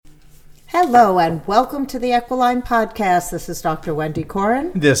Hello and welcome to the Equiline Podcast. This is Dr. Wendy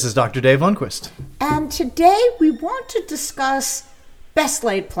Corin. This is Dr. Dave Lundquist. And today we want to discuss best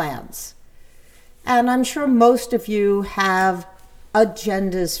laid plans. And I'm sure most of you have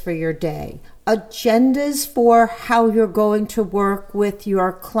agendas for your day, agendas for how you're going to work with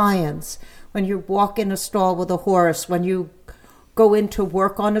your clients, when you walk in a stall with a horse, when you go in to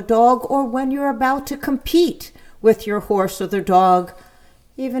work on a dog, or when you're about to compete with your horse or the dog,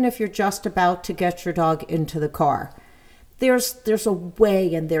 even if you're just about to get your dog into the car. There's a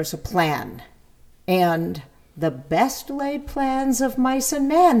way and there's a plan. And the best laid plans of mice and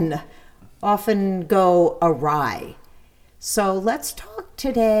men often go awry. So let's talk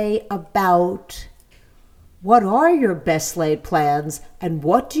today about what are your best laid plans and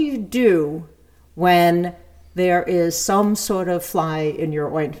what do you do when there is some sort of fly in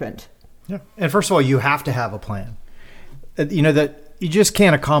your ointment. Yeah. And first of all, you have to have a plan. You know that you just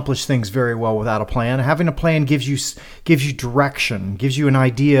can't accomplish things very well without a plan. Having a plan gives you direction, gives you an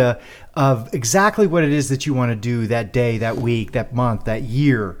idea of exactly what it is that you want to do that day, that week, that month, that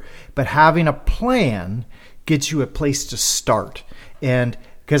year. But having a plan gets you a place to start. And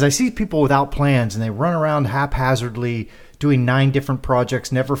because I see people without plans and they run around haphazardly doing 9 different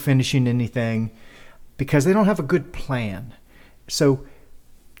projects, never finishing anything because they don't have a good plan. So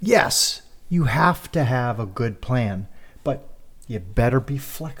yes, you have to have a good plan, but you better be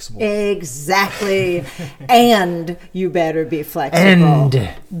flexible. Exactly. And you better be flexible.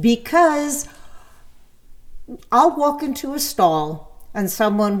 Because I'll walk into a stall and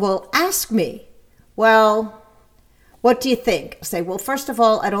someone will ask me, well, what do you think? I say, well, first of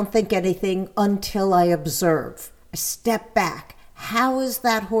all, I don't think anything until I observe. I step back. How is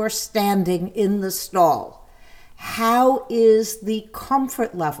that horse standing in the stall? How is the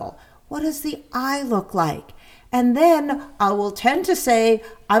comfort level? What does the eye look like? And then I will tend to say,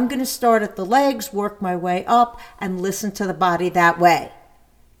 I'm going to start at the legs, work my way up, and listen to the body that way.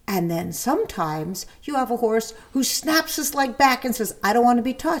 And then sometimes you have a horse who snaps his leg back and says, I don't want to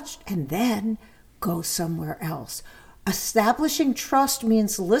be touched, and then go somewhere else. Establishing trust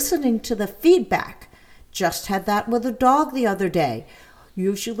means listening to the feedback. Just had that with a dog the other day.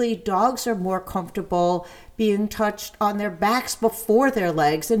 Usually dogs are more comfortable being touched on their backs before their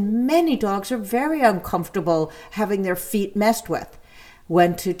legs, and many dogs are very uncomfortable having their feet messed with.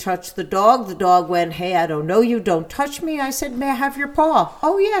 Went to touch the dog went, hey, I don't know you, don't touch me. I said, may I have your paw?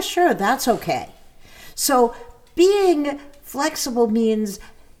 Oh yeah, sure, that's okay. So being flexible means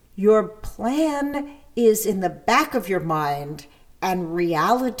your plan is in the back of your mind and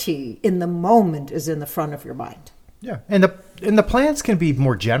reality in the moment is in the front of your mind. Yeah, and the plans can be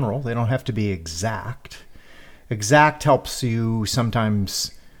more general. They don't have to be exact. Exact helps you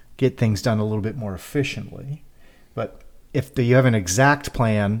sometimes get things done a little bit more efficiently. But if you have an exact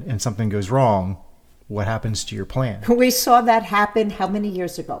plan and something goes wrong, what happens to your plan? We saw that happen how many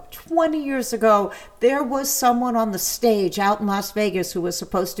years ago? 20 years ago, there was someone on the stage out in Las Vegas who was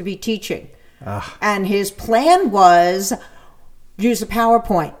supposed to be teaching. And his plan was use a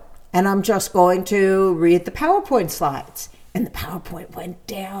PowerPoint. And I'm just going to read the PowerPoint slides. And the PowerPoint went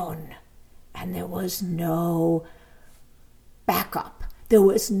down. And there was no backup. There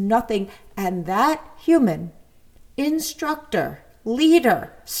was nothing. And that human, instructor,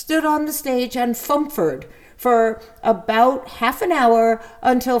 leader, stood on the stage and fumfered for about half an hour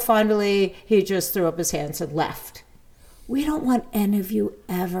until finally he just threw up his hands and left. We don't want any of you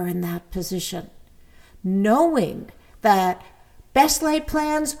ever in that position. Knowing that best laid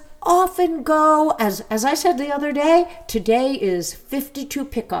plans often go, as I said the other day, today is 52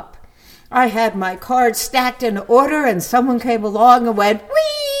 pickup. I had my cards stacked in order and someone came along and went,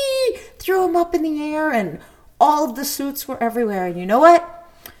 whee, threw them up in the air and all of the suits were everywhere. And you know what?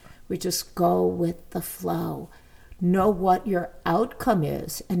 We just go with the flow. Know what your outcome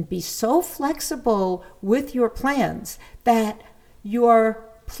is and be so flexible with your plans that your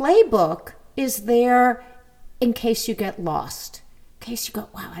playbook is there in case you get lost. In case you go,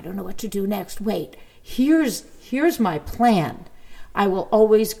 wow, I don't know what to do next. Wait, here's my plan. I will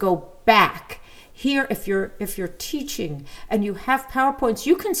always go back. Here, if you're teaching and you have PowerPoints,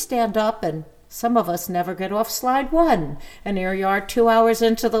 you can stand up, and some of us never get off slide 1. And here you are 2 hours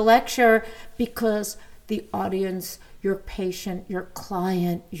into the lecture because the audience, your patient, your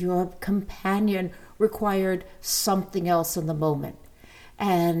client, your companion required something else in the moment.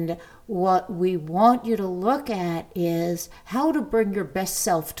 And what we want you to look at is how to bring your best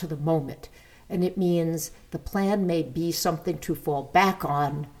self to the moment. And it means the plan may be something to fall back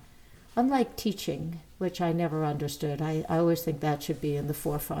on, unlike teaching, which I never understood. I always think that should be in the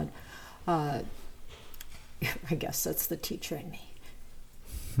forefront. I guess that's the teacher in me.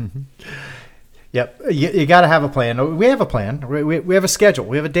 Yep. You got to have a plan. We have a plan. We have a schedule.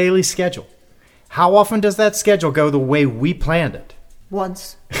 We have a daily schedule. How often does that schedule go the way we planned it?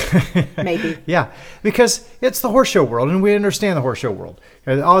 Once, maybe. Yeah, because it's the horse show world, and we understand the horse show world.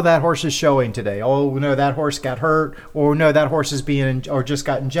 Oh, that horse is showing today. Oh, no, that horse got hurt, or no, that horse is being or just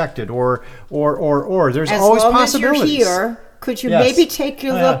got injected, or. There's always possibilities. As long as you're here, could you maybe take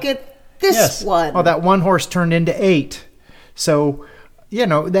a look at this one? Oh, that one horse turned into 8. So,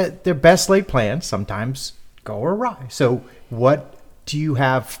 that their best laid plans sometimes go awry. So, what do you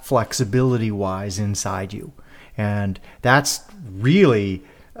have flexibility-wise inside you? And that's really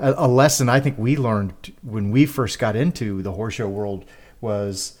a lesson I think we learned when we first got into the horse show world,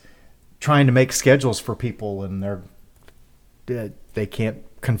 was trying to make schedules for people, and they can't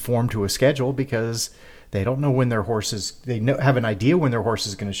conform to a schedule because they don't know when their horses. Have an idea when their horse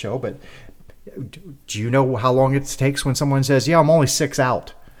is going to show, but do you know how long it takes when someone says, "Yeah, I'm only 6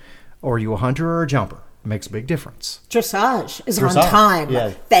 out"? Or are you a hunter or a jumper? It makes a big difference. Dressage is on time. Yeah.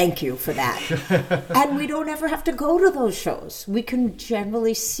 Thank you for that. And we don't ever have to go to those shows. We can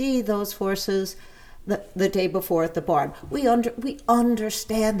generally see those horses the day before at the barn. We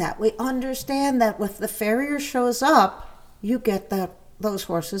understand that. We understand that if the farrier shows up, you get those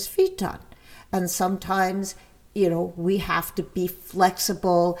horses' feet done. And sometimes, we have to be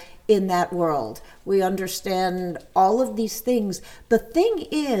flexible in that world. We understand all of these things. The thing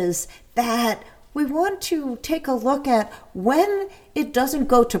is that we want to take a look at when it doesn't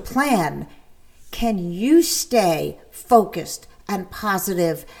go to plan, can you stay focused and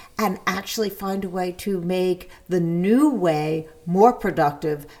positive and actually find a way to make the new way more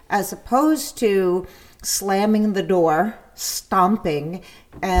productive, as opposed to slamming the door, stomping,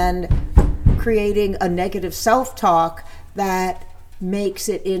 and creating a negative self-talk that makes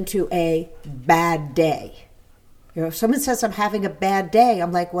it into a bad day. If someone says I'm having a bad day,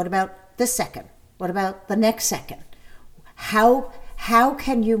 I'm like, what about this second? What about the next second? How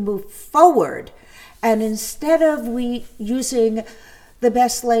can you move forward? And instead of we using the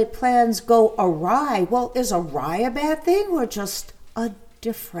best laid plans go awry, well, is awry a bad thing or just a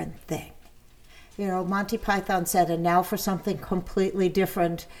different thing? Monty Python said, and now for something completely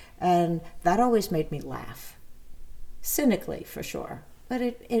different. And that always made me laugh. Cynically, for sure. But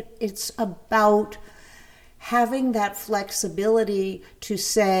it's about having that flexibility to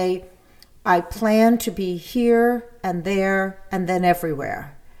say, I plan to be here and there and then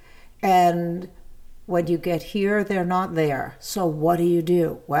everywhere. And when you get here, they're not there. So what do you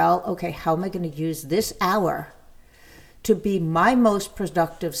do? Well, okay, how am I going to use this hour to be my most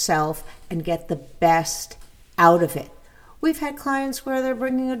productive self and get the best out of it? We've had clients where they're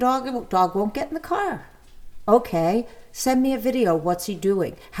bringing a dog, and the dog won't get in the car. Okay, send me a video. What's he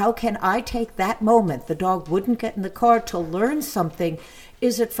doing? How can I take that moment the dog wouldn't get in the car to learn something?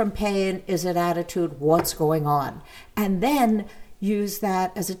 Is it from pain? Is it attitude? What's going on? And then use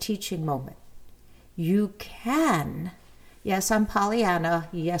that as a teaching moment. You can. Yes, I'm Pollyanna.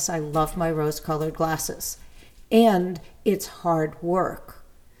 Yes, I love my rose-colored glasses. And it's hard work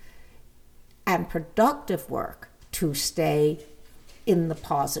and productive work to stay in the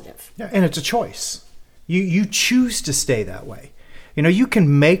positive. Yeah, and it's a choice. You choose to stay that way. You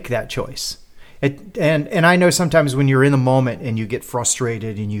can make that choice. And I know sometimes when you're in the moment and you get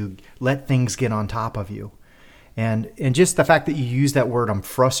frustrated and you let things get on top of you, and just the fact that you use that word, I'm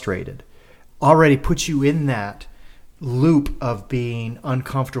frustrated, already puts you in that loop of being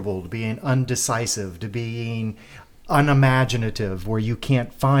uncomfortable, to being undecisive, to being unimaginative, where you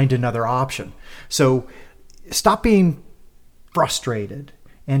can't find another option. So stop being frustrated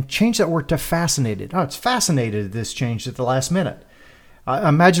and change that word to fascinated. Oh, it's fascinated this changed at the last minute.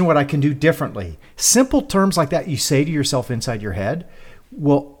 Imagine what I can do differently. Simple terms like that you say to yourself inside your head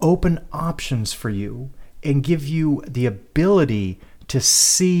will open options for you and give you the ability to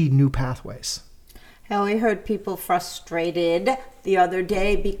see new pathways. Hell, we heard people frustrated the other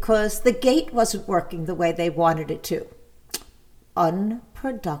day because the gate wasn't working the way they wanted it to.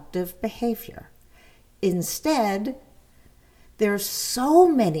 Unproductive behavior. Instead, there's so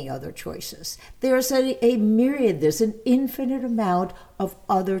many other choices. There's a myriad, there's an infinite amount of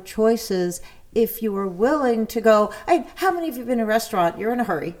other choices if you are willing to go. How many of you have been in a restaurant? You're in a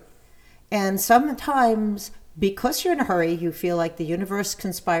hurry. And sometimes, because you're in a hurry, you feel like the universe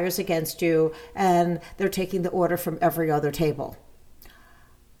conspires against you and they're taking the order from every other table.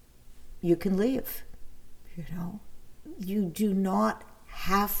 You can leave. You do not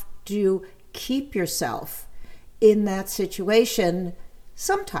have to keep yourself in that situation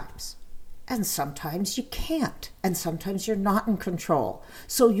sometimes. And sometimes you can't. And sometimes you're not in control.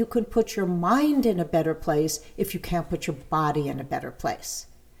 So you can put your mind in a better place if you can't put your body in a better place.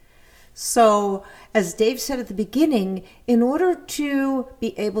 So, as Dave said at the beginning, in order to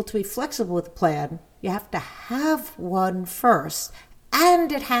be able to be flexible with a plan, you have to have one first,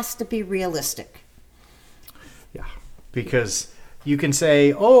 and it has to be realistic. Yeah, because you can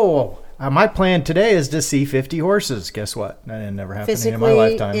say, oh, my plan today is to see 50 horses. Guess what? That never happened in my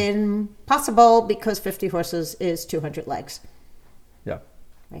lifetime. Physically impossible, because 50 horses is 200 legs. Yeah.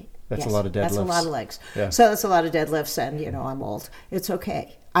 Right. That's a lot of deadlifts. That's a lot of legs. Yeah. So that's a lot of deadlifts, and, I'm old. It's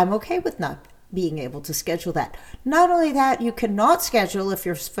okay. I'm okay with not being able to schedule that. Not only that, you cannot schedule, if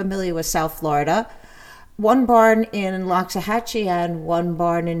you're familiar with South Florida, one barn in Loxahatchee and one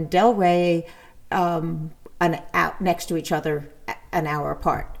barn in Delray out next to each other an hour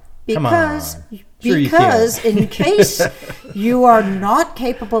apart. Because in case you are not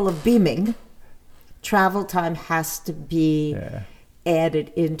capable of beaming, travel time has to be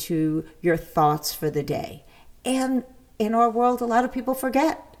added into your thoughts for the day. And in our world, a lot of people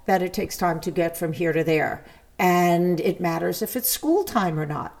forget that it takes time to get from here to there. And it matters if it's school time or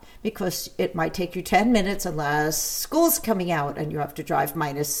not, because it might take you 10 minutes unless school's coming out and you have to drive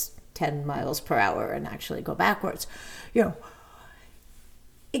minus 10 miles per hour and actually go backwards.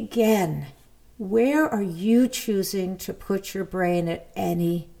 Again, where are you choosing to put your brain at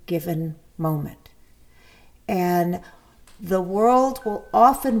any given moment? And the world will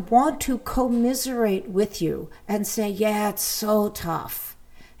often want to commiserate with you and say, yeah, it's so tough.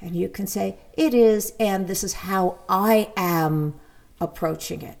 And you can say, it is, and this is how I am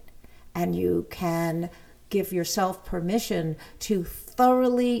approaching it. And you can give yourself permission to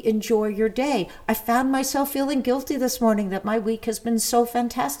thoroughly enjoy your day. I found myself feeling guilty this morning that my week has been so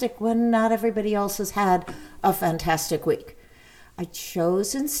fantastic when not everybody else has had a fantastic week. I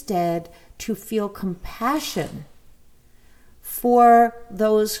chose instead to feel compassion for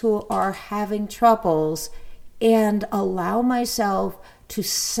those who are having troubles and allow myself to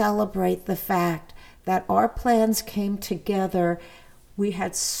celebrate the fact that our plans came together. We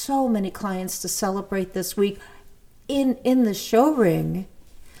had so many clients to celebrate this week in the show ring,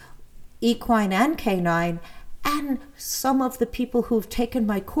 equine and canine, and some of the people who've taken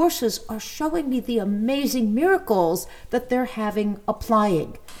my courses are showing me the amazing miracles that they're having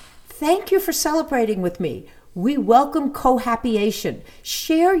applying. Thank you for celebrating with me. We welcome cohabitation.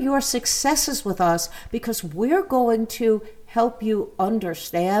 Share your successes with us, because we're going to help you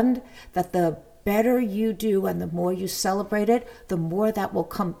understand that the better you do and the more you celebrate it, the more that will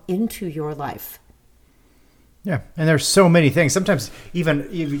come into your life. Yeah, and there's so many things. Sometimes I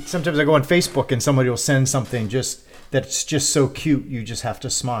go on Facebook and somebody will send something that's just so cute, you just have to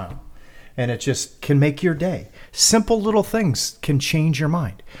smile. And it just can make your day. Simple little things can change your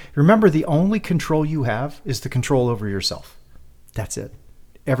mind. Remember, the only control you have is the control over yourself. That's it.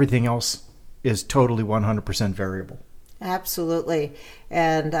 Everything else is totally 100% variable. Absolutely.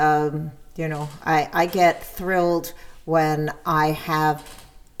 And, I get thrilled when I have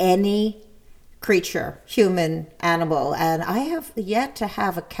any creature, human, animal, and I have yet to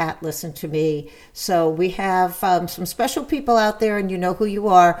have a cat listen to me. So we have some special people out there, and you know who you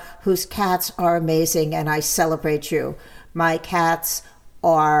are, whose cats are amazing, and I celebrate you. My cats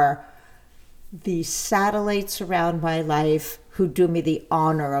are the satellites around my life who do me the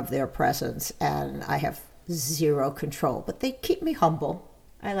honor of their presence, and I have zero control, but they keep me humble.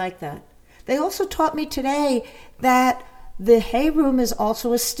 I like that. They also taught me today that the hay room is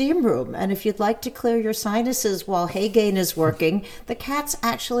also a steam room, and if you'd like to clear your sinuses while hay gain is working, the cats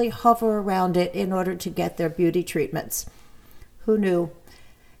actually hover around it in order to get their beauty treatments. Who knew?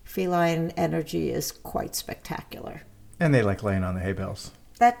 Feline energy is quite spectacular. And they like laying on the hay bales.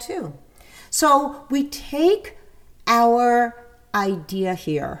 That too. So we take our idea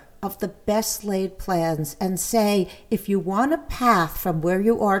here of the best laid plans and say, if you want a path from where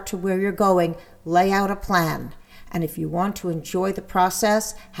you are to where you're going, lay out a plan. And if you want to enjoy the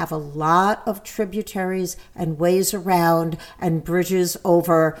process, have a lot of tributaries and ways around and bridges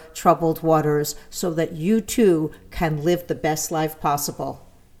over troubled waters so that you too can live the best life possible.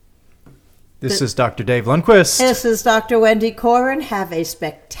 This is Dr. Dave Lundquist. This is Dr. Wendy Corin. Have a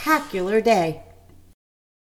spectacular day.